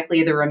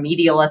dramatically the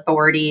remedial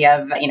authority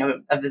of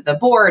the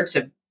board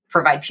to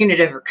provide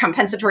punitive or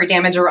compensatory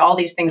damage or all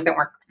these things that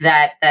weren't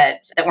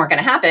going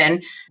to happen.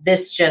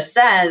 This just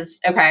says,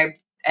 okay,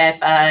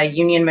 if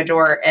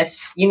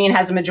union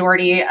has a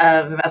majority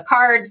of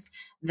cards,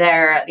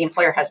 the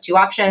employer has two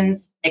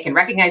options. It can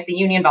recognize the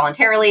union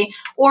voluntarily,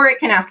 or it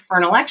can ask for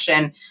an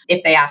election.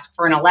 If they ask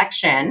for an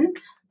election,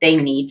 they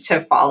need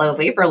to follow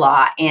labor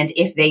law. And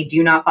if they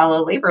do not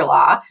follow labor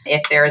law,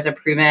 if there is a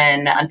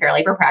proven unfair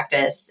labor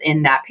practice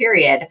in that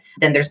period,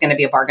 then there's going to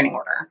be a bargaining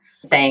order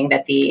saying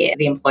that the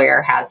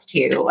employer has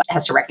to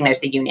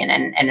recognize the union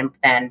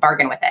and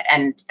bargain with it.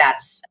 And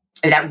that's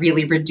that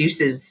really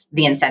reduces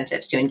the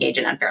incentives to engage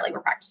in unfair labor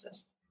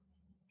practices.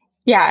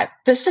 Yeah,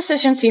 this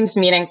decision seems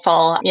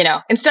meaningful.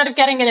 Instead of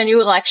getting in a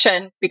new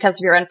election because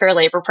of your unfair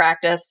labor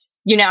practice,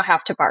 you now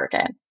have to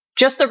bargain.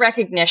 Just the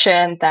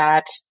recognition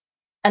that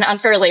an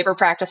unfair labor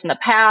practice in the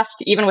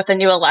past, even with a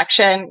new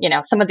election,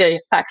 some of the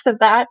effects of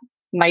that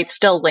might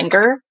still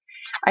linger,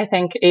 I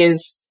think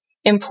is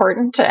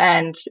important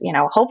and,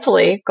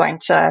 hopefully going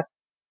to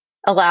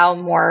allow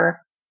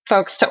more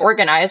folks to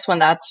organize when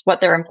that's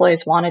what their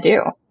employees want to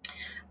do.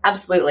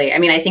 Absolutely. I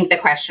mean, I think the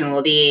question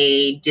will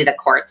be, do the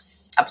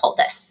courts uphold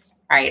this,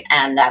 right?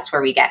 And that's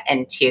where we get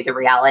into the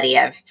reality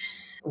of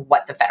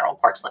what the federal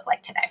courts look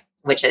like today,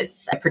 which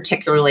is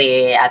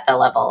particularly at the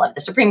level of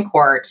the Supreme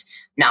Court,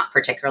 not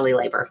particularly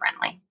labor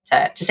friendly,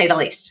 to say the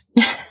least.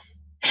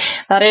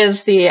 That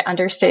is the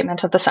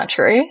understatement of the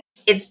century.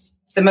 It's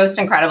the most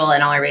incredible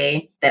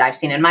NLRB that I've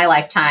seen in my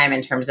lifetime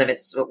in terms of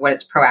what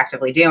it's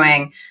proactively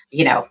doing.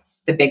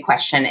 The big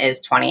question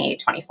is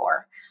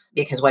 2024.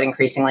 Because what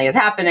increasingly is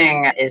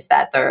happening is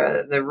that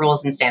the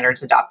rules and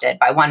standards adopted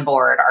by one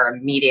board are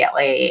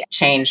immediately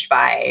changed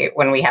by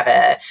when we have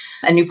a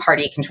new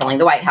party controlling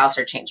the White House,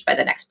 or changed by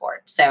the next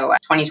board. So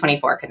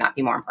 2024 could not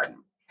be more important.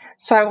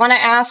 So I want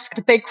to ask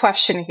the big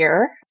question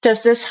here.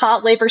 Does this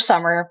hot labor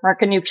summer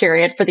mark a new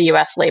period for the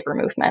U.S. labor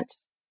movement?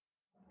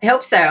 I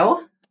hope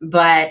so.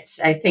 But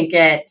I think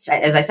as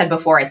I said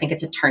before, I think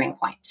it's a turning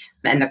point.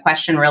 And the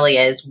question really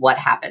is, what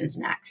happens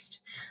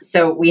next?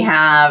 So we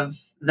have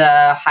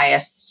the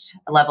highest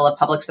level of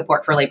public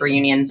support for labor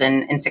unions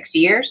in 60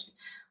 years.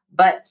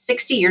 But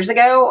 60 years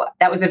ago,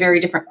 that was a very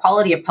different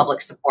quality of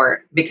public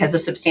support, because a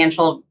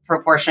substantial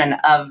proportion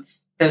of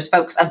those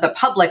folks of the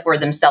public were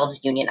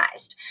themselves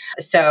unionized.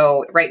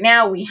 So right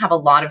now we have a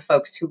lot of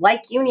folks who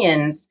like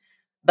unions,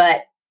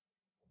 but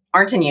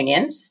aren't in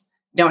unions,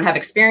 don't have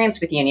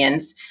experience with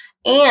unions.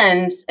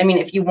 And I mean,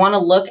 if you want to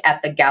look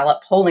at the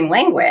Gallup polling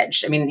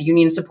language, I mean,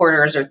 union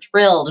supporters are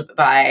thrilled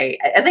by,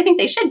 as I think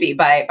they should be,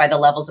 by the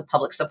levels of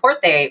public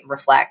support they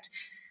reflect.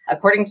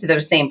 According to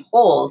those same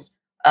polls,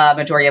 a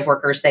majority of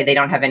workers say they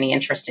don't have any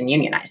interest in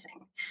unionizing.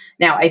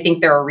 Now, I think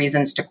there are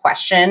reasons to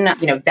question,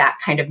 that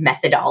kind of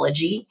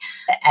methodology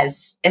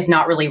as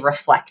not really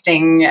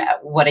reflecting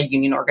what a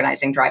union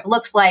organizing drive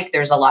looks like.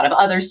 There's a lot of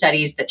other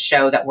studies that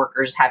show that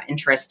workers have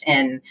interest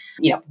in,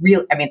 they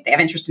have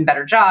interest in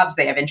better jobs.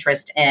 They have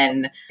interest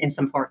in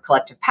some form of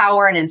collective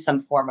power and in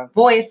some form of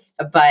voice.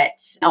 But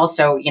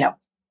also,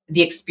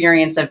 the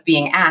experience of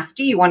being asked,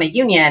 do you want a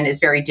union, is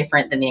very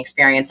different than the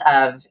experience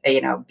of,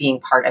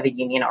 being part of a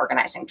union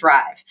organizing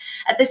drive.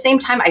 At the same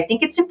time, I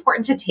think it's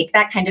important to take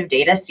that kind of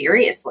data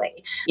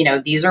seriously.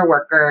 These are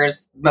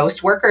workers.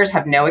 Most workers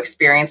have no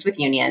experience with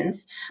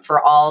unions.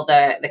 For all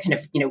the kind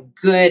of,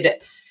 good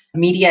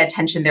media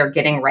attention they're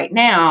getting right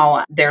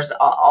now, there's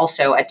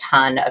also a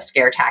ton of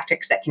scare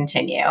tactics that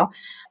continue.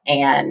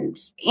 And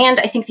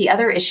I think the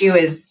other issue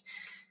is,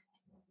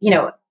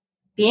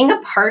 being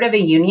a part of a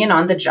union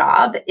on the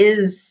job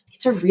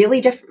it's a really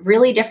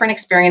different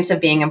experience of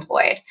being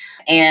employed.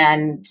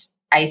 And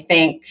I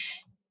think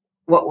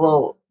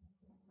the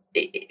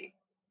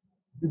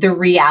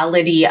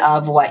reality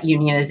of what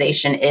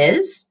unionization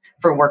is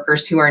for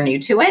workers who are new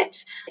to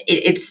it,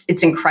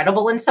 it's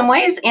incredible in some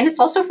ways, and it's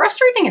also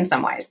frustrating in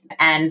some ways.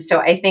 And so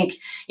I think,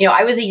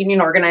 I was a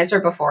union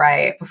organizer before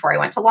I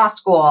went to law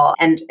school,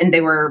 and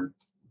they were,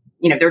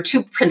 there are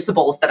two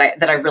principles that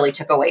I really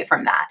took away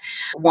from that.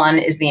 One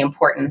is the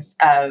importance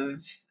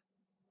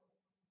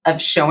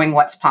of showing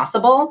what's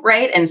possible,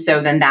 right? And so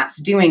then that's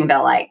doing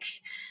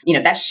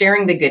that's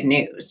sharing the good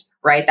news,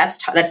 right?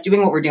 That's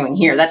doing what we're doing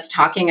here. That's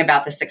talking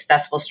about the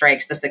successful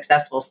strikes, the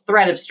successful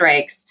threat of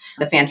strikes,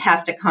 the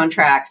fantastic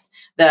contracts,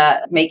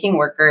 the making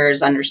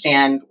workers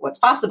understand what's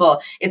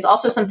possible. It's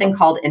also something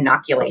called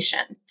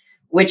inoculation,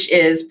 which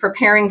is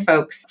preparing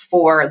folks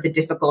for the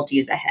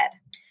difficulties ahead.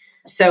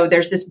 So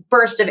there's this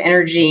burst of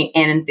energy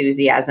and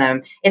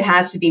enthusiasm. It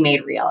has to be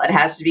made real. It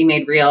has to be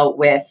made real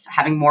with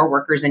having more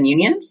workers in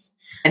unions.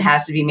 It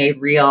has to be made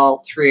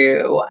real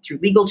through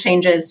legal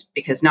changes,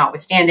 because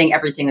notwithstanding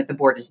everything that the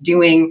board is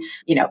doing,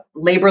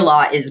 labor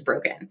law is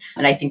broken.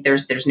 And I think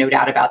there's no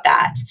doubt about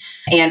that.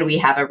 And we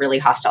have a really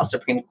hostile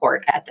Supreme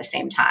Court at the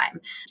same time.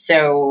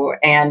 So,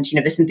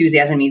 this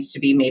enthusiasm needs to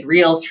be made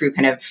real through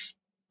kind of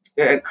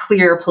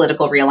clear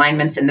political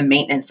realignments and the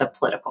maintenance of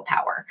political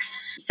power.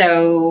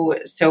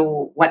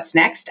 So what's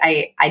next?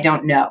 I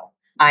don't know.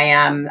 I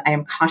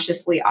am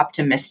cautiously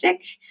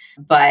optimistic,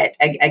 but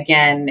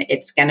again,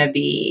 it's going to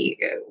be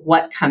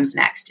what comes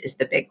next is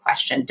the big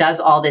question. Does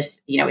all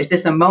this, is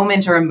this a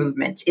moment or a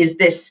movement?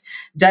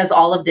 Does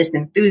all of this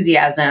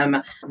enthusiasm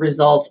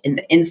result in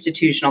the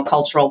institutional,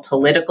 cultural,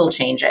 political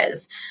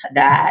changes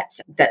that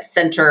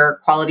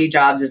center quality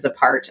jobs as a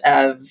part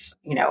of,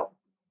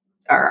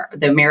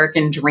 the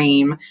American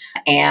dream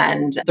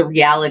and the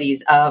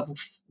realities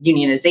of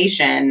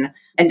unionization?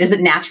 And does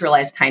it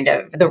naturalize kind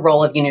of the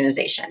role of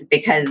unionization?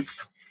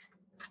 Because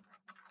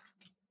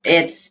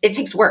it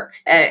takes work.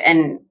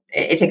 And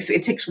It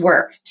takes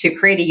work to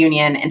create a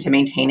union and to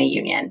maintain a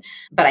union.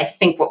 But I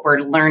think what we're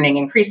learning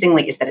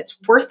increasingly is that it's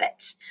worth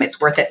it.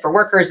 It's worth it for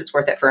workers. It's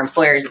worth it for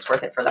employers. It's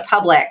worth it for the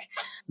public.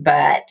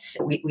 But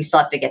we still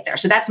have to get there.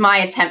 So that's my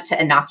attempt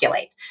to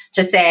inoculate,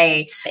 to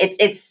say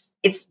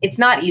it's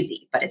not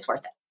easy, but it's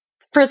worth it.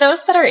 For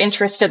those that are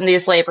interested in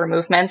these labor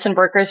movements and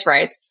workers'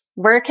 rights,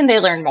 where can they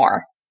learn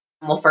more?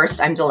 Well, first,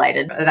 I'm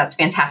delighted. That's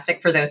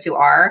fantastic for those who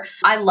are.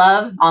 I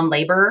love On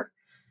Labor,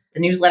 the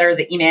newsletter,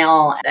 the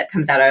email that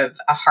comes out of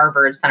a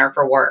Harvard Center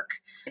for Work.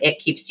 It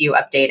keeps you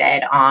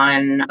updated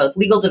on both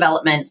legal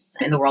developments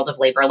in the world of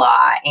labor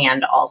law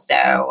and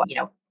also,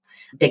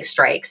 big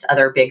strikes,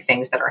 other big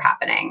things that are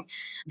happening.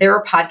 There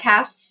are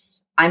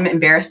podcasts. I'm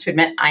embarrassed to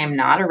admit I am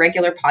not a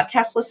regular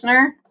podcast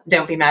listener.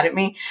 Don't be mad at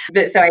me.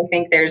 But so I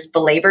think there's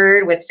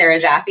Belabored with Sarah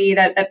Jaffe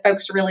that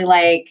folks really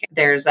like.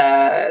 There's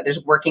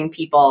Working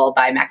People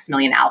by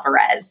Maximilian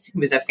Alvarez,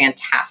 who is a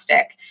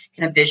fantastic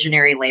kind of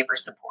visionary labor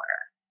supporter.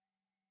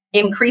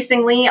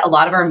 Increasingly, a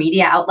lot of our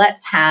media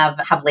outlets have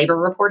labor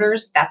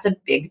reporters. That's a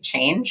big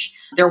change.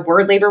 There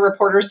were labor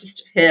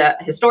reporters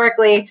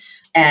historically,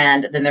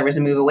 and then there was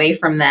a move away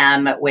from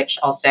them, which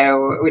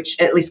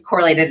at least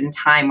correlated in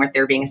time with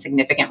there being a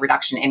significant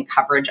reduction in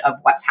coverage of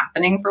what's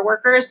happening for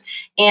workers.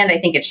 And I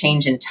think a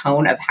change in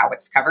tone of how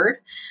it's covered,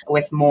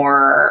 with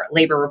more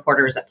labor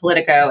reporters at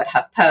Politico, at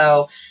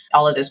HuffPo,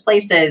 all of those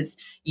places.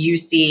 You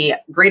see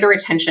greater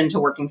attention to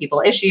working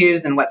people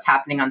issues and what's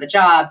happening on the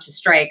job, to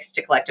strikes,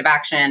 to collective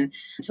action,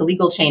 to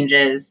legal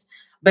changes,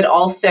 but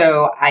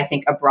also, I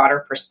think, a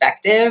broader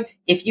perspective.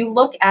 If you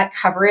look at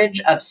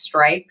coverage of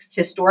strikes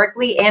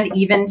historically and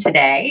even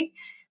today,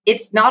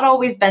 it's not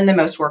always been the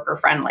most worker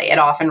friendly. It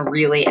often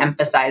really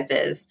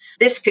emphasizes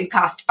this could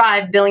cost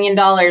 $5 billion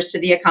to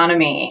the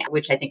economy,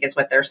 which I think is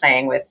what they're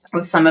saying with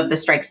some of the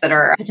strikes that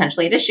are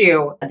potentially at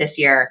issue this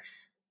year.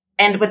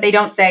 And what they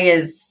don't say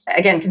is,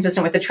 again,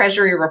 consistent with the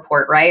Treasury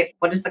report, right?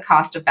 What is the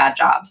cost of bad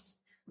jobs?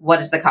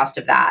 What is the cost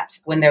of that?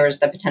 When there was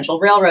the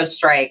potential railroad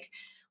strike,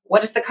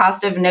 what is the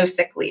cost of no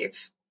sick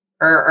leave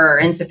or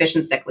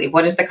insufficient sick leave?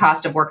 What is the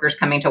cost of workers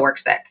coming to work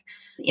sick?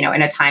 In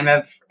a time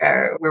of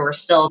where we're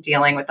still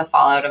dealing with the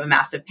fallout of a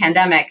massive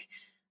pandemic,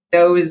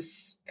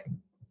 those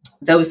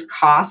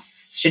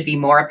costs should be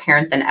more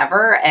apparent than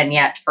ever. And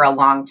yet for a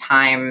long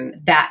time,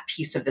 that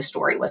piece of the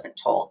story wasn't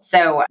told.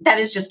 So that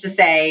is just to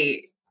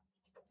say,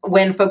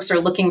 when folks are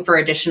looking for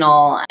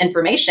additional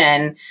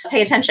information,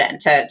 pay attention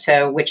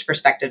to which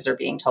perspectives are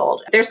being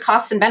told. There's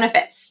costs and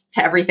benefits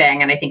to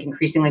everything. And I think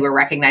increasingly we're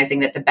recognizing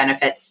that the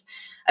benefits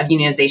of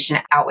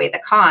unionization outweigh the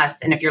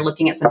costs. And if you're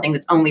looking at something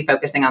that's only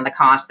focusing on the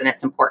cost, then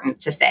it's important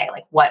to say,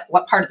 like, what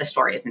part of the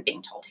story isn't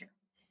being told here?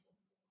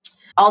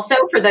 Also,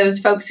 for those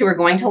folks who are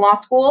going to law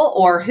school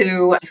or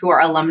who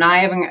are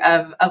alumni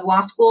of law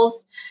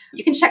schools,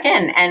 you can check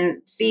in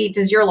and see,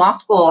 does your law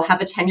school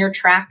have a tenure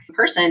track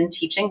person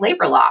teaching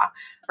labor law?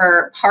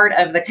 Or part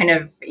of the kind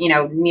of,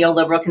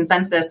 neoliberal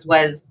consensus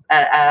was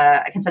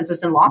a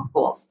consensus in law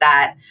schools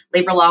that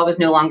labor law was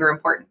no longer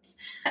important.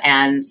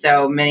 And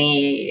so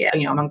many,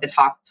 among the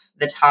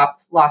top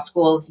law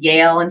schools,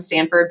 Yale and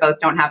Stanford, both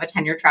don't have a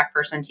tenure track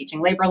person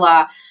teaching labor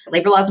law.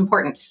 Labor law is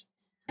important.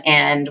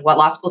 And what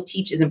law schools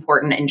teach is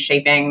important in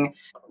shaping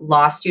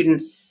law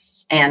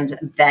students and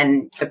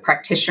then the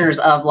practitioners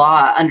of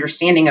law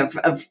understanding of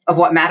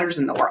what matters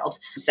in the world.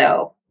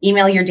 So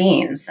email your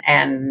deans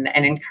and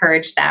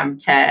encourage them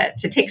to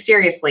take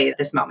seriously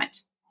this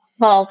moment.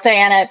 Well,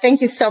 Diana,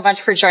 thank you so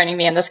much for joining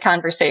me in this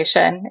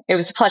conversation. It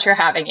was a pleasure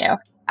having you.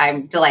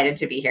 I'm delighted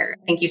to be here.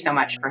 Thank you so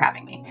much for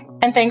having me.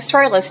 And thanks to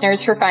our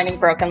listeners for finding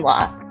Broken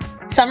Law.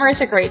 Summer is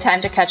a great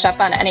time to catch up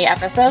on any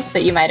episodes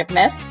that you might have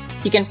missed.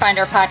 You can find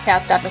our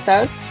podcast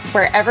episodes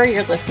wherever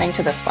you're listening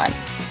to this one.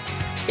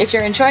 If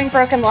you're enjoying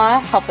Broken Law,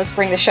 help us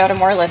bring the show to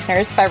more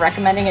listeners by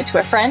recommending it to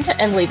a friend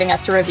and leaving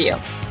us a review.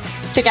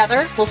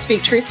 Together, we'll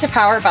speak truth to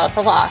power about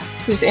the law,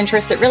 whose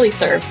interests it really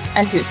serves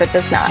and whose it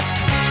does not.